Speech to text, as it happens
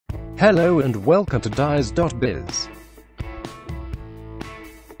Hello and welcome to Dies.biz.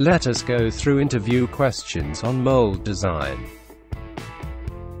 Let us go through interview questions on mold design.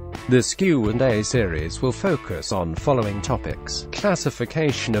 This Q&A series will focus on following topics: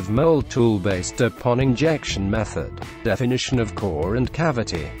 classification of mold tool based upon injection method, definition of core and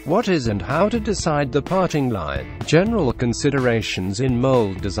cavity, what is and how to decide the parting line, general considerations in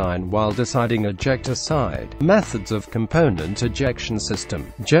mold design while deciding ejector side, methods of component ejection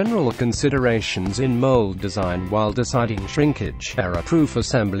system, general considerations in mold design while deciding shrinkage, error-proof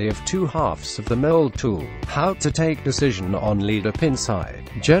assembly of two halves of the mold tool, how to take decision on leader pin side,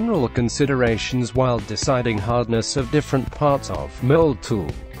 general considerations while deciding hardness of different parts of mold tool.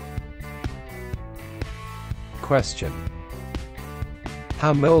 Question: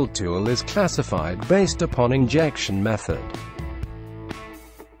 how mold tool is classified based upon injection method?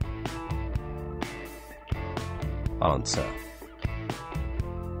 Answer: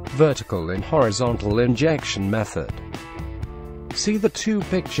 vertical and horizontal injection method. See the two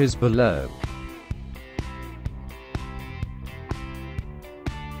pictures below.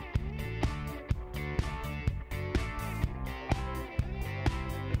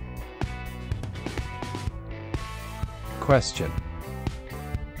 Question: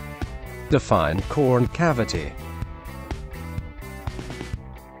 define core and cavity.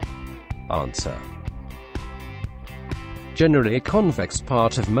 Answer: generally convex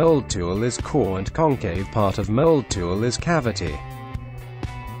part of mold tool is core and concave part of mold tool is cavity.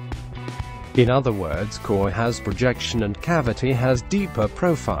 In other words, core has projection and cavity has deeper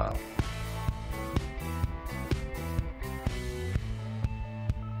profile.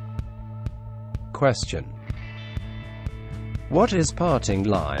 Question: what is parting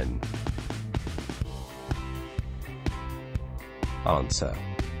line? Answer: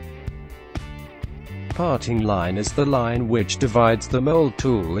 parting line is the line which divides the mold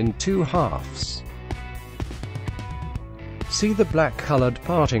tool in two halves. See the black-colored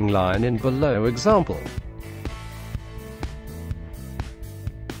parting line in below example.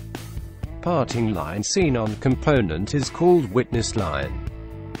 Parting line seen on component is called witness line.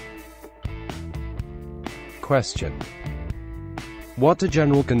 Question: what are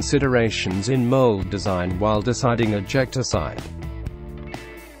general considerations in mold design while deciding ejector side?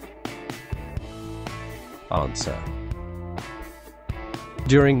 Answer: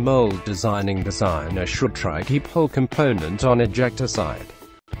 during mold designing, designer should try keep whole component on ejector side.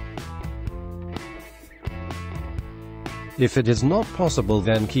 If it is not possible,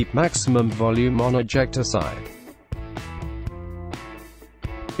 then keep maximum volume on ejector side.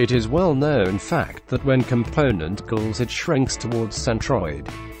 It is well known fact that when component cools, it shrinks towards centroid.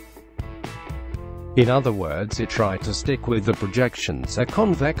 In other words, it try to stick with the projections or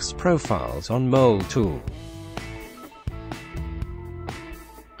convex profiles on mold tool.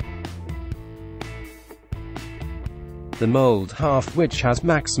 The mold half which has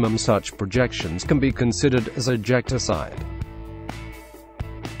maximum such projections can be considered as ejector side.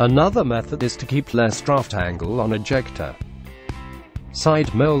 Another method is to keep less draft angle on ejector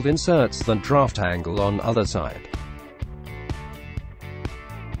side mold inserts than draft angle on other side.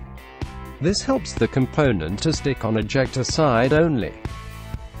 This helps the component to stick on ejector side only.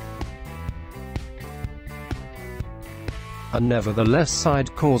 And nevertheless,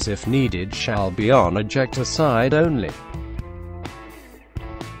 side cores if needed shall be on ejector side only.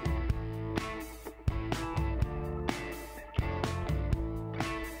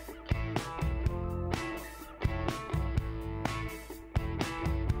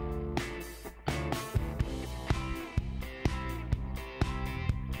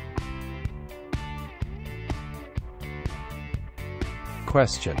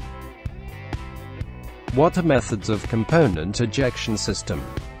 Question: what are methods of component ejection system?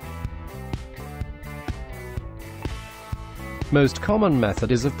 Most common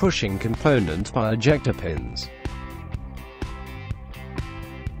method is of pushing component by ejector pins.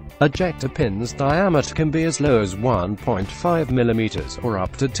 Ejector pins diameter can be as low as 1.5 mm or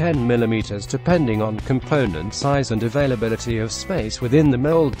up to 10 mm depending on component size and availability of space within the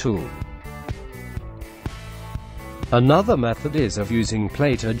mold tool. Another method is of using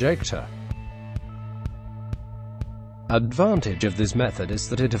plate ejector. Advantage of this method is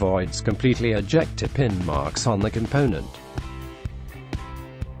that it avoids completely ejector pin marks on the component.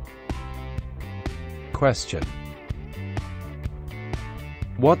 Question: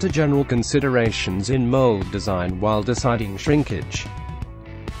 what are general considerations in mold design while deciding shrinkage?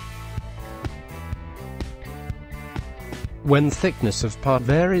 When thickness of part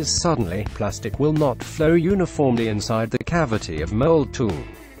varies suddenly, plastic will not flow uniformly inside the cavity of mold tool.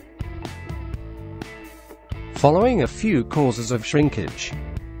 Following a few causes of shrinkage.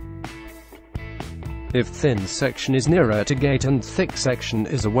 If thin section is nearer to gate and thick section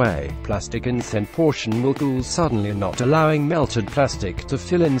is away, plastic in thin portion will cool suddenly, not allowing melted plastic to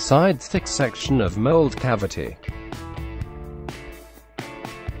fill inside thick section of mold cavity.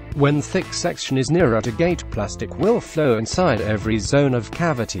 When thick section is nearer to gate, plastic will flow inside every zone of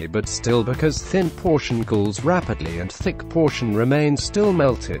cavity, but still, because thin portion cools rapidly and thick portion remains still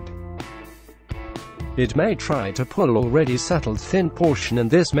melted. It may try to pull already settled thin portion, and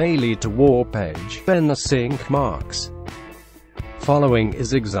this may lead to warpage, then sink marks. Following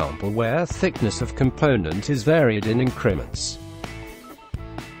is example where thickness of component is varied in increments.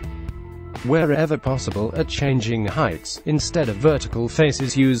 Wherever possible, at changing heights, instead of vertical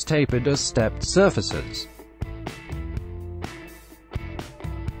faces, use tapered or stepped surfaces.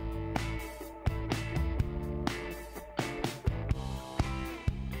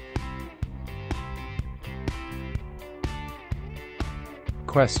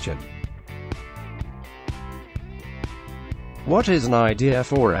 Question: what is an idea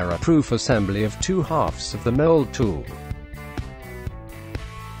for error-proof assembly of two halves of the mold tool?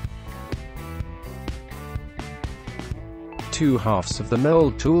 Two halves of the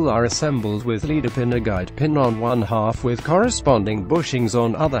mold tool are assembled with leader pin or guide pin on one half with corresponding bushings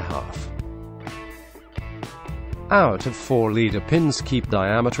on other half. Out of 4 leader pins, keep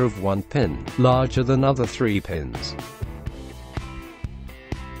diameter of 1 pin, larger than other 3 pins.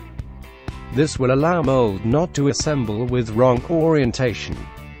 This will allow mold not to assemble with wrong orientation.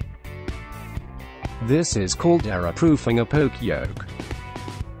 This is called error-proofing a poke yoke.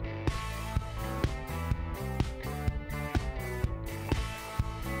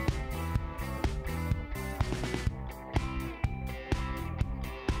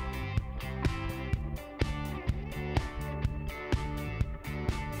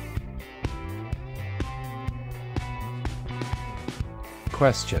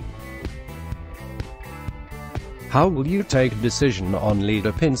 Question: how will you take decision on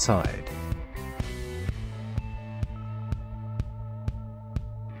leader pin side?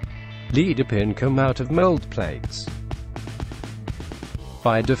 Leader pin come out of mold plates.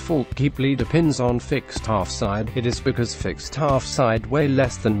 By default, keep leader pins on fixed half side. It is because fixed half side weigh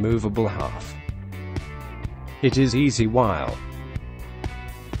less than movable half. It is easy while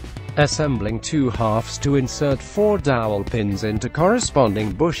assembling two halves to insert 4 dowel pins into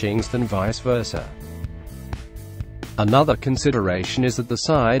corresponding bushings than vice versa. Another consideration is that the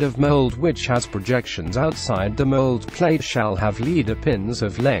side of mold which has projections outside the mold plate shall have leader pins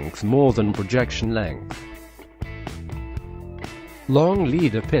of length more than projection length. Long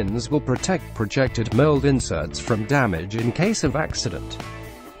leader pins will protect projected mold inserts from damage in case of accident.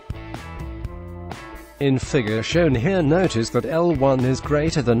 In figure shown here, notice that L1 is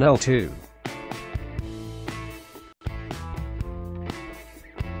greater than L2.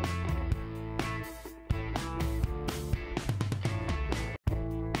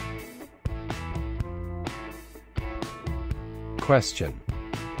 Question: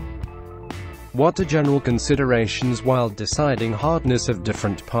 what are general considerations while deciding hardness of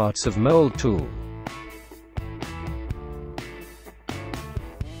different parts of mold tool?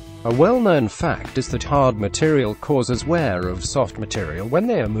 A well-known fact is that hard material causes wear of soft material when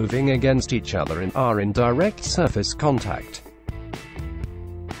they are moving against each other and are in direct surface contact.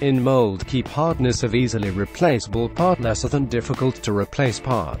 In mold, keep hardness of easily replaceable part lesser than difficult to replace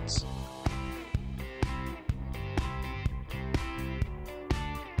parts.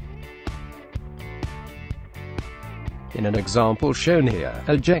 In an example shown here,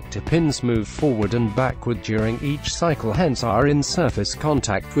 ejector pins move forward and backward during each cycle, hence are in surface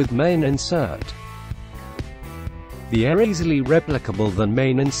contact with main insert. They are easily replicable than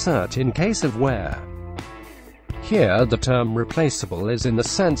main insert in case of wear. Here the term replaceable is in the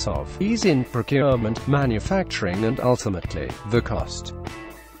sense of ease in procurement, manufacturing, and ultimately, the cost.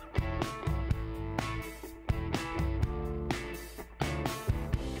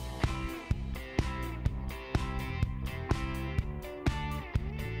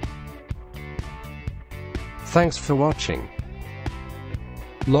 Thanks for watching.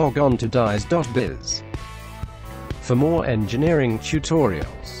 Log on to dies.biz for more engineering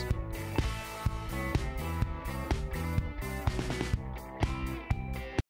tutorials.